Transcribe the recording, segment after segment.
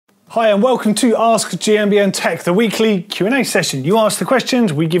Hi and welcome to Ask GMBN Tech, the weekly Q&A session. You ask the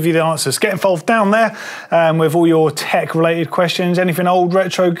questions, we give you the answers. Get involved down there with all your tech-related questions. Anything old,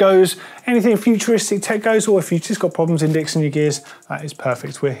 retro goes, anything futuristic tech goes, or if you've just got problems indexing your gears, that is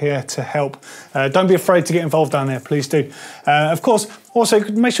perfect. We're here to help. Don't be afraid to get involved down there, please do. Of course, also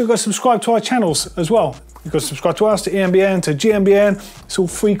make sure you guys subscribe to our channels as well. You've got to subscribe to us, to EMBN, to GMBN. It's all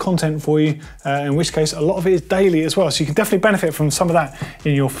free content for you, in which case a lot of it is daily as well. So you can definitely benefit from some of that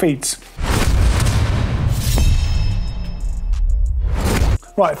in your feeds.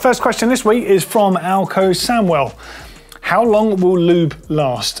 Right, first question this week is from Alco Samwell. How long will lube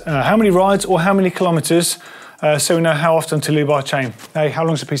last? How many rides or how many kilometers? So we know how often to lube our chain. Hey, how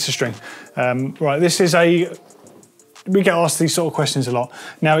long's a piece of string? Right, this is we get asked these sort of questions a lot.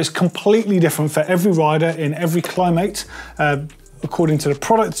 Now, it's completely different for every rider in every climate, according to the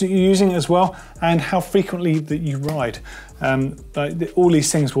product that you're using as well, and how frequently that you ride. All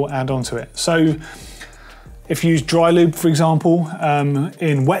these things will add on to it. So if you use dry lube, for example,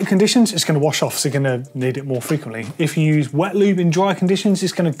 in wet conditions, it's going to wash off, so you're going to need it more frequently. If you use wet lube in dry conditions,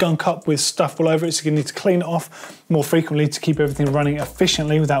 it's going to gunk up with stuff all over it, so you need to clean it off more frequently to keep everything running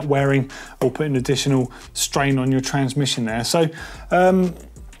efficiently without wearing or putting additional strain on your transmission there. So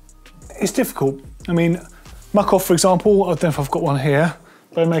it's difficult. I mean, Muck-Off, for example, I don't know if I've got one here.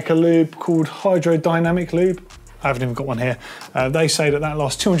 They make a lube called hydrodynamic lube. I haven't even got one here. They say that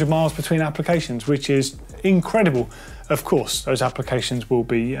lasts 200 miles between applications, which is incredible. Of course, those applications will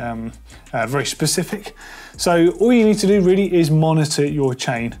be very specific. So all you need to do really is monitor your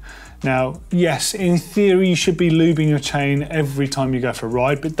chain. Now, yes, in theory, you should be lubing your chain every time you go for a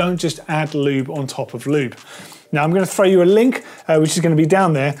ride, but don't just add lube on top of lube. Now, I'm going to throw you a link, which is going to be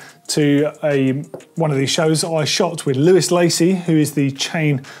down there, to one of these shows that I shot with Lewis Lacey, who is the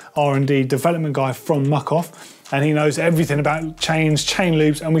chain R&D development guy from Muck-Off. And he knows everything about chains, chain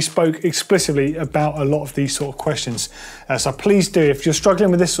lubes, and we spoke explicitly about a lot of these sort of questions. So please do, if you're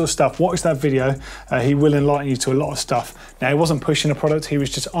struggling with this sort of stuff, watch that video. He will enlighten you to a lot of stuff. Now, he wasn't pushing a product, he was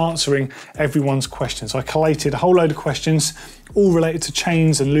just answering everyone's questions. I collated a whole load of questions, all related to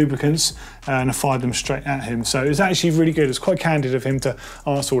chains and lubricants, and I fired them straight at him. So it was actually really good. It's quite candid of him to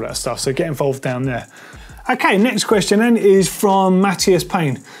answer all that stuff. So get involved down there. Okay, next question then is from Matthias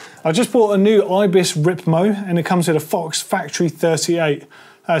Payne. I just bought a new Ibis Ripmo and it comes with a Fox Factory 38.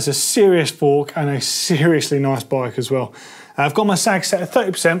 That's a serious fork and a seriously nice bike as well. I've got my sag set at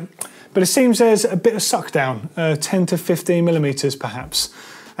 30%, but it seems there's a bit of suck down, 10 to 15 millimeters perhaps.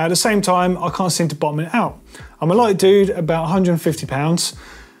 At the same time, I can't seem to bottom it out. I'm a light dude, about 150 pounds.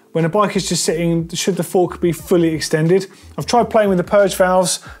 When a bike is just sitting, should the fork be fully extended? I've tried playing with the purge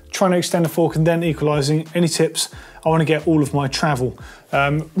valves, trying to extend the fork and then equalising. Any tips? I want to get all of my travel.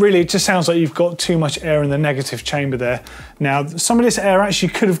 Really, it just sounds like you've got too much air in the negative chamber there. Now, some of this air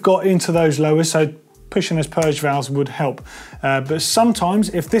actually could have got into those lowers, so pushing those purge valves would help. But sometimes,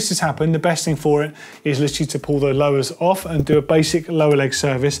 if this has happened, the best thing for it is literally to pull the lowers off and do a basic lower leg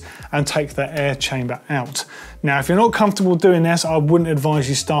service and take the air chamber out. Now, if you're not comfortable doing this, I wouldn't advise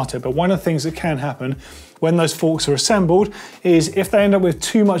you start it. But one of the things that can happen when those forks are assembled is if they end up with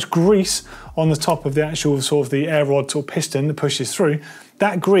too much grease on the top of the actual sort of the air rod or piston that pushes through,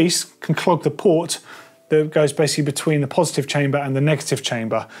 that grease can clog the port that goes basically between the positive chamber and the negative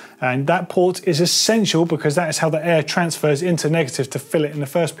chamber. And that port is essential because that is how the air transfers into negative to fill it in the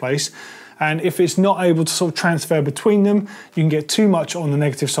first place. And if it's not able to sort of transfer between them, you can get too much on the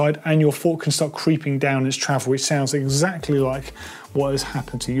negative side and your fork can start creeping down its travel, which sounds exactly like what has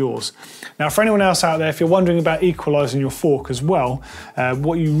happened to yours. Now, for anyone else out there, if you're wondering about equalising your fork as well,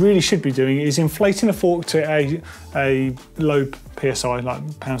 what you really should be doing is inflating the fork to a low PSI,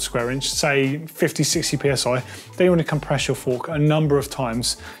 like pound square inch, say 50, 60 PSI. Then you want to compress your fork a number of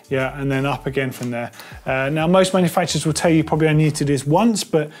times, yeah, and then up again from there. Now, most manufacturers will tell you probably only need to do this once,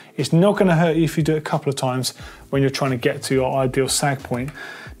 but it's not going to hurt you if you do it a couple of times when you're trying to get to your ideal sag point.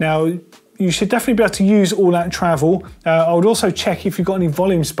 Now, you should definitely be able to use all that travel. I would also check if you've got any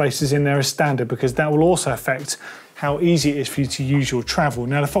volume spacers in there as standard, because that will also affect how easy it is for you to use your travel.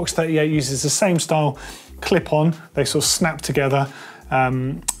 Now, the Fox 38 uses the same style clip-on. They sort of snap together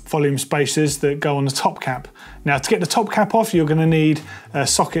volume spacers that go on the top cap. Now, to get the top cap off, you're going to need a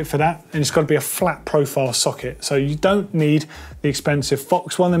socket for that, and it's got to be a flat profile socket. So you don't need the expensive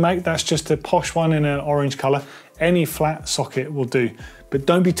Fox one they make. That's just a posh one in an orange color. Any flat socket will do. but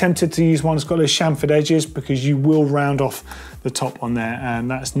don't be tempted to use one that's got those chamfered edges, because you will round off the top on there,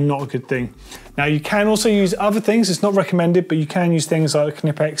 and that's not a good thing. Now you can also use other things, it's not recommended, but you can use things like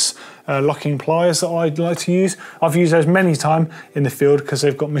Knipex locking pliers that I'd like to use. I've used those many times in the field because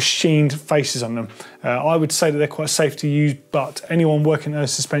they've got machined faces on them. I would say that they're quite safe to use, but anyone working at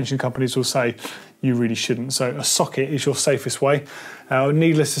those suspension companies will say you really shouldn't. So a socket is your safest way.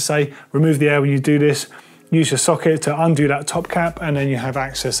 Needless to say, remove the air when you do this. Use your socket to undo that top cap, and then you have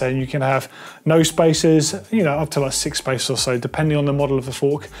access there. And you can have no spacers, you know, up to like 6 spaces or so, depending on the model of the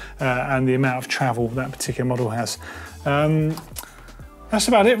fork and the amount of travel that particular model has. That's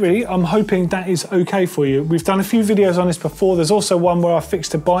about it really. I'm hoping that is okay for you. We've done a few videos on this before. There's also one where I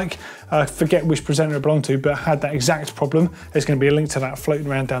fixed a bike. I forget which presenter it belonged to, but had that exact problem. There's going to be a link to that floating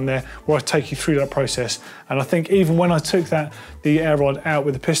around down there where I take you through that process. And I think even when I took the air rod out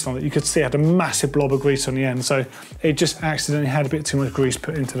with the piston on it, you could see it had a massive blob of grease on the end. So it just accidentally had a bit too much grease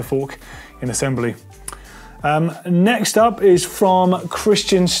put into the fork in assembly. Next up is from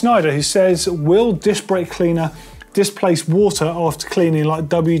Christian Schneider, who says, will disc brake cleaner displace water after cleaning, like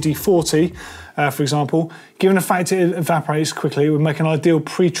WD-40, for example? Given the fact it evaporates quickly, it would make an ideal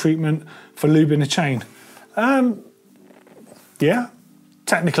pre-treatment for lubing the chain. Yeah,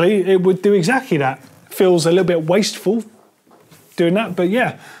 technically it would do exactly that. Feels a little bit wasteful doing that, but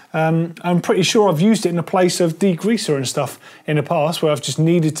yeah, I'm pretty sure I've used it in a place of degreaser and stuff in the past where I've just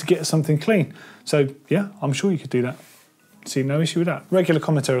needed to get something clean. So yeah, I'm sure you could do that. See no issue with that. Regular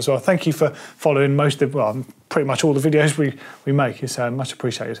commenter as well. Thank you for following most of, well, pretty much all the videos we make. It's much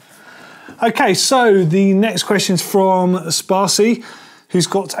appreciated. Okay, so the next question's from Sparsi, who's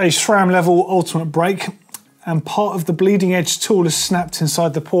got a Sram Level ultimate brake, and part of the bleeding edge tool is snapped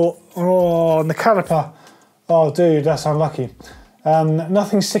inside the port. Oh, and the caliper. Oh, dude, that's unlucky.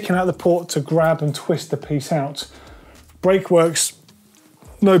 Nothing sticking out the port to grab and twist the piece out. Brake works,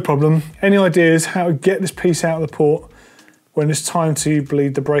 no problem. Any ideas how to get this piece out of the port when it's time to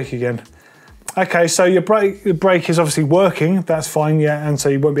bleed the brake again? Okay, so your brake is obviously working, that's fine, yeah, and so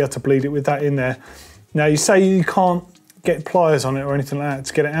you won't be able to bleed it with that in there. Now you say you can't get pliers on it or anything like that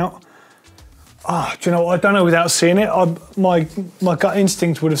to get it out. Ah, do you know what, I don't know without seeing it. My gut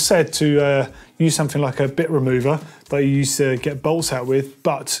instinct would have said to use something like a bit remover that you used to get bolts out with,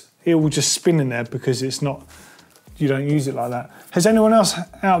 but it will just spin in there because it's not, you don't use it like that. Has anyone else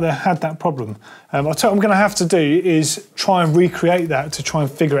out there had that problem? I'll tell you what I'm going to have to do is try and recreate that to try and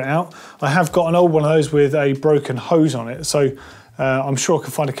figure it out. I have got an old one of those with a broken hose on it, so I'm sure I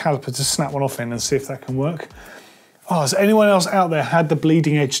can find a caliper to snap one off in and see if that can work. Oh, has anyone else out there had the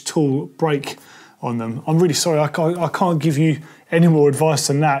bleeding edge tool break on them? I'm really sorry, I can't give you any more advice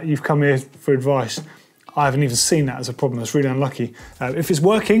than that. You've come here for advice. I haven't even seen that as a problem. It's really unlucky. If it's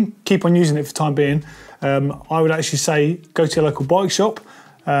working, keep on using it for the time being. I would actually say go to your local bike shop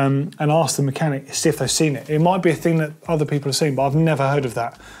and ask the mechanic, see if they've seen it. It might be a thing that other people have seen, but I've never heard of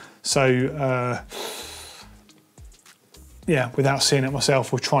that. So yeah, without seeing it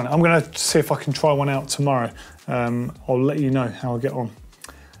myself or trying it. I'm gonna see if I can try one out tomorrow. I'll let you know how I get on.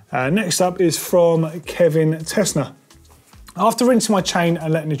 Next up is from Kevin Tessner. After rinsing my chain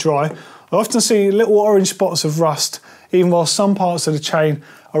and letting it dry, I often see little orange spots of rust, even while some parts of the chain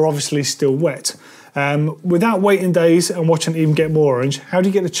are obviously still wet. Without waiting days and watching it even get more orange, how do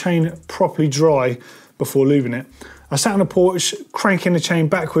you get the chain properly dry before lubing it? I sat on a porch cranking the chain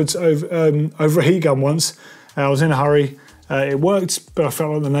backwards over a heat gun once. I was in a hurry. It worked, but I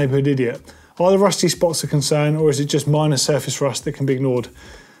felt like the neighbourhood idiot. Are the rusty spots a concern, or is it just minor surface rust that can be ignored?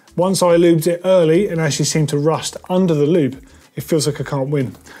 Once I lubed it early and actually seemed to rust under the lube, it feels like I can't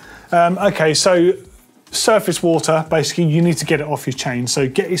win. Okay, so surface water, basically you need to get it off your chain. So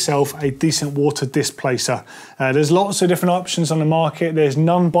get yourself a decent water displacer. There's lots of different options on the market. There's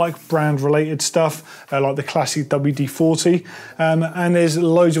non-bike brand related stuff, like the classic WD-40. And there's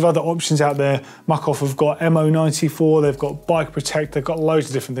loads of other options out there. Muck-Off have got MO94, they've got Bike Protect, they've got loads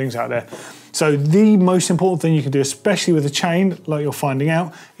of different things out there. So the most important thing you can do, especially with a chain, like you're finding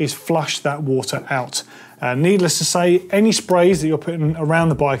out, is flush that water out. Needless to say, any sprays that you're putting around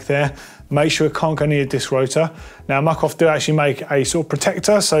the bike there, make sure it can't go near a disc rotor. Now, Muck-Off do actually make a sort of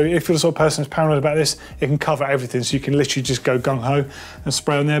protector, so if you're the sort of person who's paranoid about this, it can cover everything, so you can literally just go gung-ho and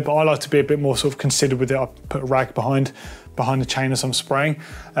spray on there, but I like to be a bit more sort of considered with it. I put a rag behind the chain as I'm spraying.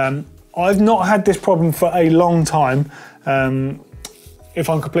 I've not had this problem for a long time, if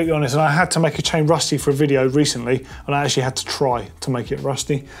I'm completely honest, and I had to make a chain rusty for a video recently, and I actually had to try to make it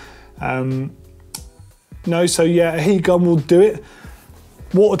rusty. No, so yeah, a heat gun will do it.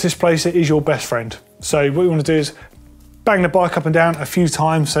 Water displacer is your best friend. So what you want to do is bang the bike up and down a few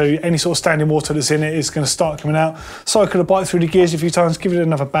times, so any sort of standing water that's in it is going to start coming out. Cycle the bike through the gears a few times, give it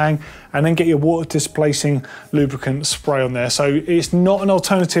another bang, and then get your water displacing lubricant spray on there. So it's not an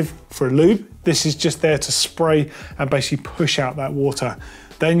alternative for a lube. This is just there to spray and basically push out that water.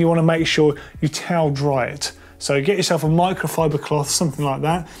 Then you want to make sure you towel dry it. So get yourself a microfiber cloth, something like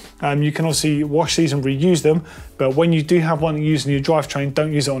that. You can obviously wash these and reuse them, but when you do have one using your drivetrain,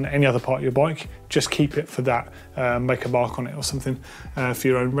 don't use it on any other part of your bike. Just keep it for that. Make a mark on it or something for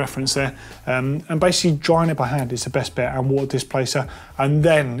your own reference there. And basically drying it by hand is the best bet, and water displacer. And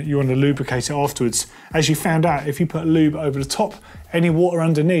then you want to lubricate it afterwards. As you found out, if you put lube over the top, any water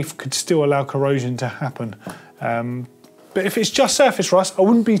underneath could still allow corrosion to happen. But if it's just surface rust, I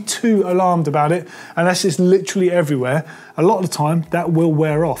wouldn't be too alarmed about it unless it's literally everywhere. A lot of the time that will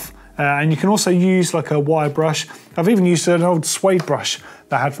wear off. And you can also use like a wire brush. I've even used an old suede brush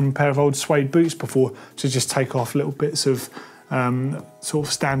that I had from a pair of old suede boots before to just take off little bits of sort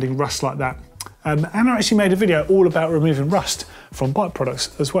of standing rust like that. And I actually made a video all about removing rust from bike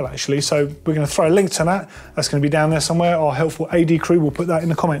products as well, actually. So we're going to throw a link to that. That's going to be down there somewhere. Our helpful AD crew will put that in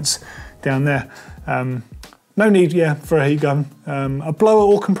the comments down there. No need, for a heat gun. A blower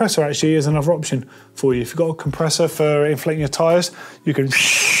or compressor actually is another option for you. If you've got a compressor for inflating your tyres, you can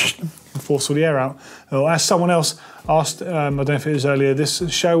force all the air out. Or as someone else asked, I don't know if it was earlier this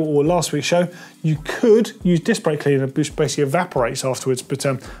show or last week's show, you could use disc brake cleaner, which basically evaporates afterwards, but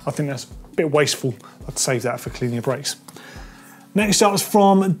I think that's a bit wasteful. I'd save that for cleaning your brakes. Next up is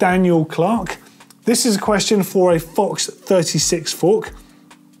from Daniel Clark. This is a question for a Fox 36 fork.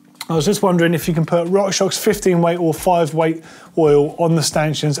 I was just wondering if you can put RockShox 15 weight or 5 weight oil on the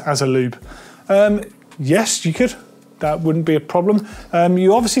stanchions as a lube. Yes, you could. That wouldn't be a problem.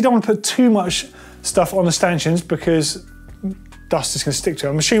 You obviously don't want to put too much stuff on the stanchions because dust is going to stick to it.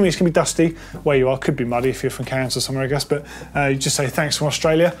 I'm assuming it's going to be dusty where you are. Could be muddy if you're from Cairns or somewhere, I guess, but you just say thanks from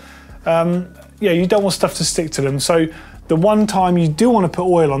Australia. Yeah, you don't want stuff to stick to them. So the one time you do want to put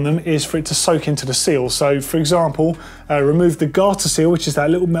oil on them is for it to soak into the seal. So for example, remove the garter seal, which is that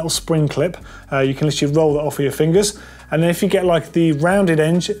little metal spring clip. You can literally roll that off with your fingers. And then if you get like the rounded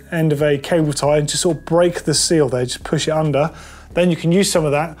end of a cable tie and just sort of break the seal there, just push it under, then you can use some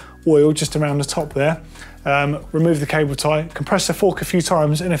of that oil just around the top there. Remove the cable tie, compress the fork a few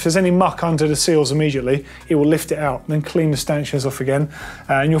times, and if there's any muck under the seals immediately, it will lift it out, then clean the stanchions off again,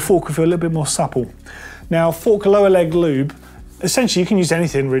 and your fork will feel a little bit more supple. Now, fork lower leg lube, essentially you can use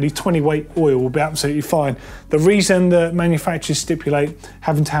anything really, 20 weight oil will be absolutely fine. The reason that manufacturers stipulate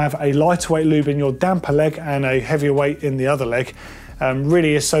having to have a lighter weight lube in your damper leg and a heavier weight in the other leg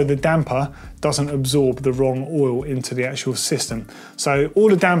really is so the damper doesn't absorb the wrong oil into the actual system. So all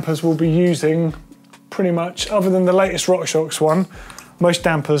the dampers will be using pretty much, other than the latest RockShox one, most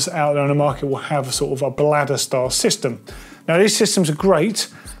dampers out there on the market will have a sort of a bladder style system. Now these systems are great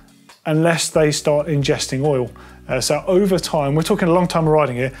unless they start ingesting oil. So over time, we're talking a long time of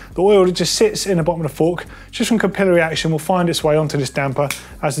riding here, the oil that just sits in the bottom of the fork, just from capillary action, will find its way onto this damper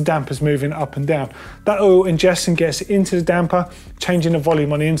as the damper's moving up and down. That oil ingests and gets into the damper, changing the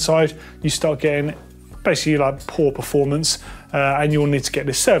volume on the inside. You start getting basically like poor performance and you'll need to get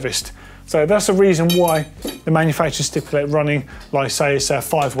this serviced. So that's the reason why the manufacturers stipulate running, like say it's a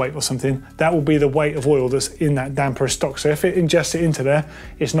 5 weight or something, that will be the weight of oil that's in that damper as stock. So if it ingests it into there,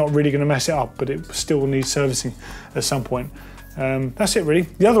 it's not really going to mess it up, but it still needs servicing at some point. That's it really.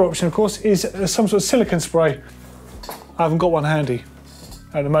 The other option, of course, is some sort of silicone spray. I haven't got one handy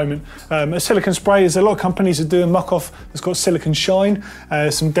at the moment. A silicone spray is a lot of companies are doing muck-off. It's got silicone shine.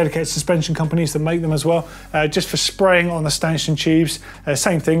 Some dedicated suspension companies that make them as well, just for spraying on the stanchion tubes.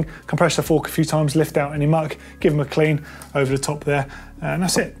 Same thing, compress the fork a few times, lift out any muck, give them a clean over the top there, and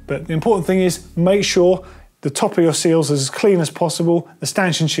that's it. But the important thing is make sure the top of your seals is as clean as possible, the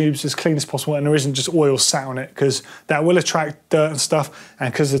stanchion tubes as clean as possible, and there isn't just oil sat on it, because that will attract dirt and stuff,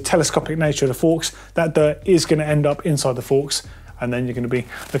 and because of the telescopic nature of the forks, that dirt is going to end up inside the forks, and then you're going to be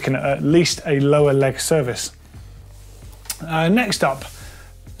looking at least a lower leg service. Next up,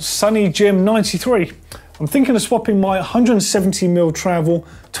 Sunny Jim 93. I'm thinking of swapping my 170mm travel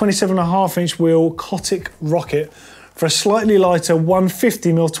 27.5-inch wheel Cotic Rocket for a slightly lighter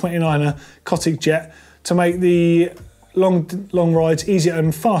 150mm 29er Cotic Jet to make the long rides easier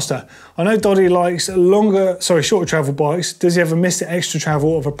and faster. I know Doddy likes shorter travel bikes. Does he ever miss the extra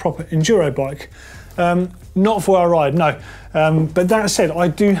travel of a proper enduro bike? Not for where I ride, no. But that said, I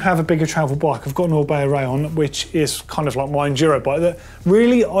do have a bigger travel bike. I've got an Orbea Rayon, which is kind of like my enduro bike. That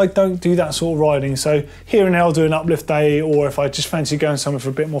really, I don't do that sort of riding. So here and there I'll do an uplift day, or if I just fancy going somewhere for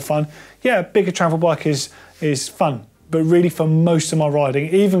a bit more fun, yeah, a bigger travel bike is fun. But really for most of my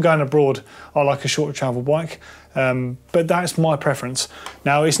riding, even going abroad, I like a shorter travel bike. but that's my preference.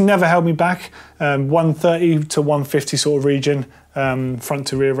 Now, it's never held me back. 130 to 150 sort of region, front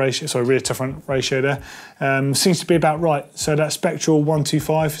to rear ratio, sorry, rear to front ratio there, seems to be about right. So that Spectral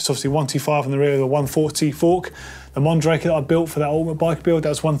 125, it's obviously 125 on the rear of the 140 fork. The Mondraker that I built for that ultimate bike build, that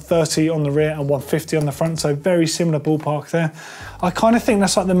was 130 on the rear and 150 on the front, so very similar ballpark there. I kind of think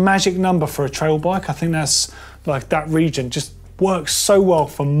that's like the magic number for a trail bike. I think that's like that region just works so well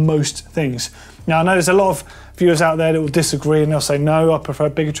for most things. Now, I know there's a lot of viewers out there that will disagree and they'll say, no, I prefer a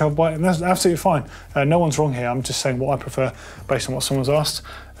bigger travel bike, and that's absolutely fine. No one's wrong here. I'm just saying what I prefer based on what someone's asked.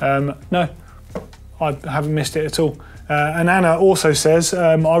 No, I haven't missed it at all. And Anna also says,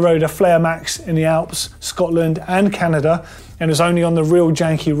 I rode a Flare Max in the Alps, Scotland and Canada, and it was only on the real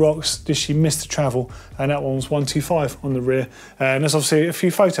janky rocks did she miss the travel, and that one was 125 on the rear. And there's obviously a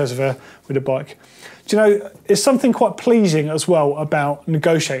few photos of her with the bike. Do you know, it's something quite pleasing as well about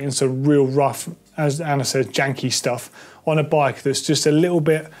negotiating some real rough, as Anna says, janky stuff on a bike that's just a little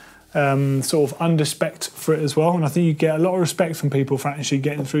bit sort of under-spec'd for it as well, and I think you get a lot of respect from people for actually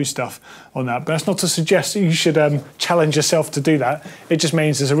getting through stuff on that. But that's not to suggest that you should challenge yourself to do that. It just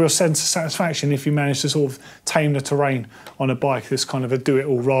means there's a real sense of satisfaction if you manage to sort of tame the terrain on a bike that's kind of a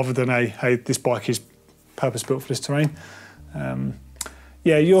do-it-all rather than a, hey, this bike is purpose-built for this terrain.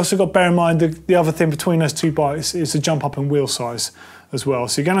 Yeah, you also got to bear in mind the other thing between those two bikes is the jump up in wheel size as well.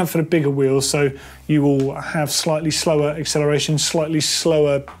 So you're going up for the bigger wheels, so you will have slightly slower acceleration, slightly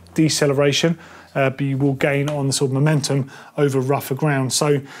slower deceleration, but you will gain on the sort of momentum over rougher ground.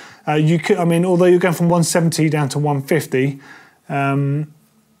 So you could, I mean, although you're going from 170 down to 150, yeah,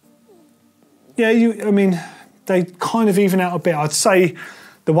 I mean, they kind of even out a bit. I'd say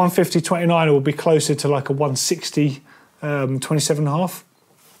the 150 29 will be closer to like a 160 27.5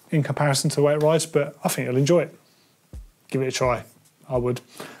 in comparison to the way it rides, but I think you'll enjoy it. Give it a try, I would.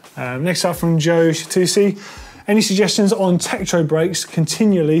 Next up from Joe Shatusi. Any suggestions on Tektro brakes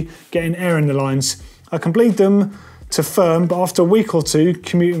continually getting air in the lines? I can bleed them to firm, but after a week or two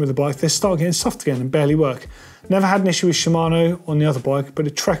commuting with the bike, they start getting soft again and barely work. Never had an issue with Shimano on the other bike, but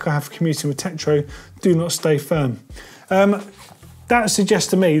the trek I have for commuting with Tektro do not stay firm. That suggests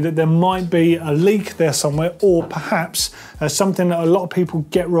to me that there might be a leak there somewhere, or perhaps something that a lot of people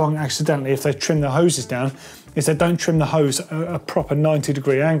get wrong accidentally if they trim their hoses down, is they don't trim the hose at a proper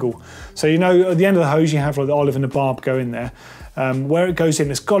 90-degree angle. So you know, at the end of the hose you have like the olive and the barb go in there. Where it goes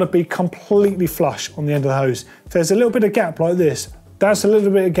in, it's got to be completely flush on the end of the hose. If there's a little bit of gap like this, that's a little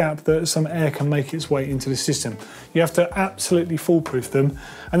bit of gap that some air can make its way into the system. You have to absolutely foolproof them.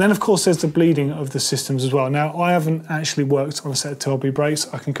 And then of course there's the bleeding of the systems as well. Now, I haven't actually worked on a set of 12B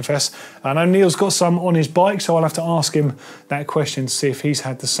brakes, I can confess. I know Neil's got some on his bike, so I'll have to ask him that question to see if he's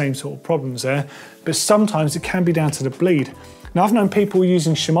had the same sort of problems there. But sometimes it can be down to the bleed. Now, I've known people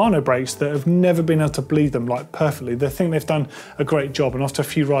using Shimano brakes that have never been able to bleed them like perfectly. They think they've done a great job, and after a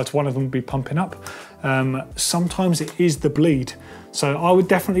few rides, one of them will be pumping up. Sometimes it is the bleed. So I would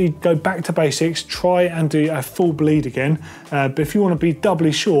definitely go back to basics, try and do a full bleed again. But if you want to be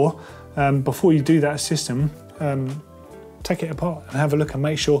doubly sure, before you do that system, take it apart and have a look and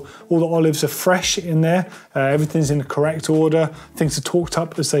make sure all the olives are fresh in there, everything's in the correct order, things are torqued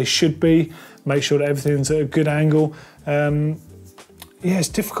up as they should be, make sure that everything's at a good angle. Yeah, it's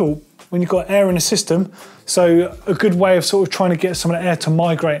difficult when you've got air in the system. So a good way of sort of trying to get some of the air to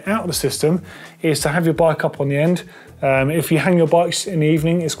migrate out of the system is to have your bike up on the end. If you hang your bikes in the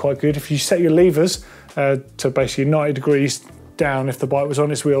evening, it's quite good. If you set your levers to basically 90 degrees down if the bike was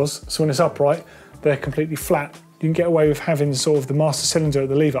on its wheels, so when it's upright, they're completely flat. You can get away with having sort of the master cylinder at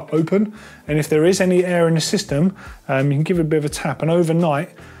the lever open, and if there is any air in the system, you can give it a bit of a tap, and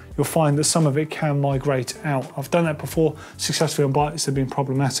overnight you'll find that some of it can migrate out. I've done that before successfully on bikes that have been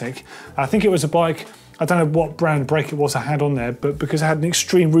problematic. I think it was a bike, I don't know what brand brake it was I had on there, but because it had an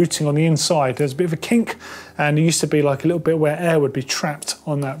extreme routing on the inside, there's a bit of a kink, and there used to be like a little bit where air would be trapped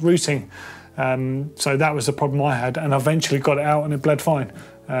on that routing. So that was the problem I had, and I eventually got it out and it bled fine.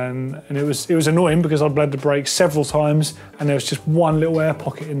 And it was annoying because I bled the brake several times and there was just one little air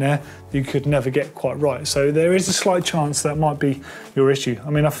pocket in there that you could never get quite right. So there is a slight chance that might be your issue. I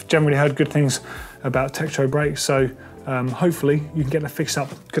mean, I've generally heard good things about Tektro brakes, so hopefully you can get that fixed up.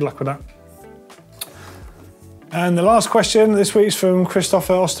 Good luck with that. And the last question this week is from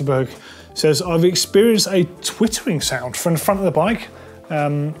Christopher Osterberg. It says, I've experienced a twittering sound from the front of the bike,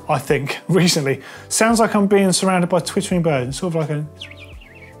 I think, recently. Sounds like I'm being surrounded by twittering birds, sort of like a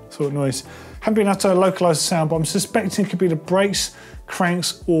sort of noise. Haven't been able to localise the sound, but I'm suspecting it could be the brakes,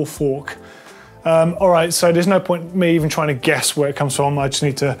 cranks or fork. All right, so there's no point me even trying to guess where it comes from. I just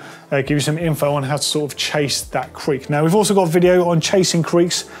need to give you some info on how to sort of chase that creak. Now, we've also got a video on chasing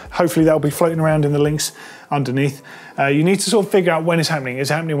creaks. Hopefully that'll be floating around in the links underneath. You need to sort of figure out when it's happening.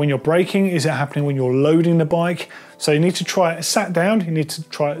 Is it happening when you're braking? Is it happening when you're loading the bike? So you need to try it sat down. You need to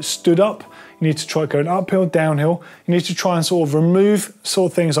try it stood up. You need to try going uphill, downhill. You need to try and sort of remove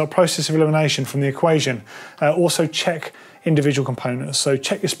sort of things like process of elimination from the equation. Also check individual components. So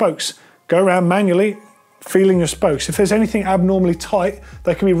check your spokes. Go around manually feeling your spokes. If there's anything abnormally tight,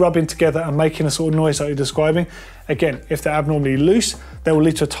 they can be rubbing together and making a sort of noise like you're describing. Again, if they're abnormally loose, they will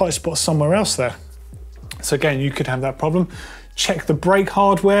lead to a tight spot somewhere else there. So again, you could have that problem. Check the brake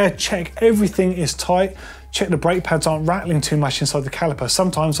hardware, check everything is tight. Check the brake pads aren't rattling too much inside the caliper.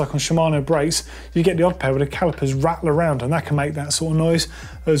 Sometimes, like on Shimano brakes, you get the odd pair where the calipers rattle around and that can make that sort of noise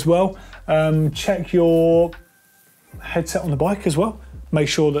as well. Check your headset on the bike as well. Make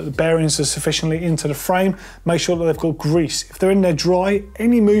sure that the bearings are sufficiently into the frame. Make sure that they've got grease. If they're in there dry,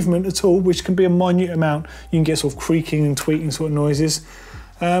 any movement at all, which can be a minute amount, you can get sort of creaking and tweaking sort of noises.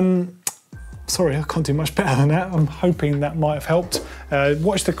 Sorry, I can't do much better than that. I'm hoping that might have helped.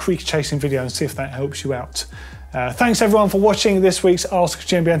 Watch the creak chasing video and see if that helps you out. Thanks everyone for watching this week's Ask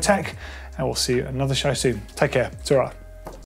GMBN Tech, and we'll see you at another show soon. Take care. Ta-ra.